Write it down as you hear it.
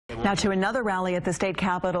Now to another rally at the state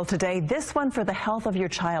capitol today, this one for the health of your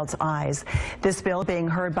child's eyes. This bill being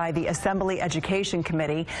heard by the Assembly Education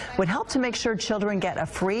Committee would help to make sure children get a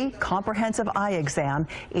free, comprehensive eye exam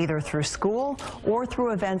either through school or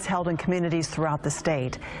through events held in communities throughout the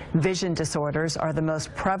state. Vision disorders are the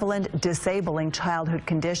most prevalent disabling childhood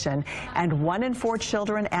condition, and 1 in 4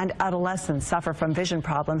 children and adolescents suffer from vision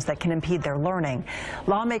problems that can impede their learning.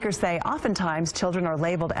 Lawmakers say oftentimes children are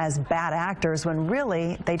labeled as bad actors when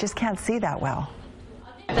really they just can't see that well.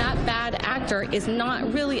 That bad actor is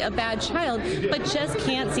not really a bad child, but just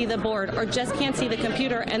can't see the board or just can't see the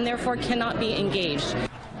computer and therefore cannot be engaged.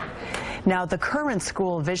 Now, the current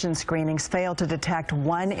school vision screenings fail to detect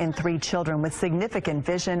 1 in 3 children with significant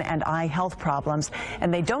vision and eye health problems,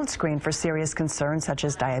 and they don't screen for serious concerns such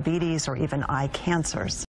as diabetes or even eye cancers.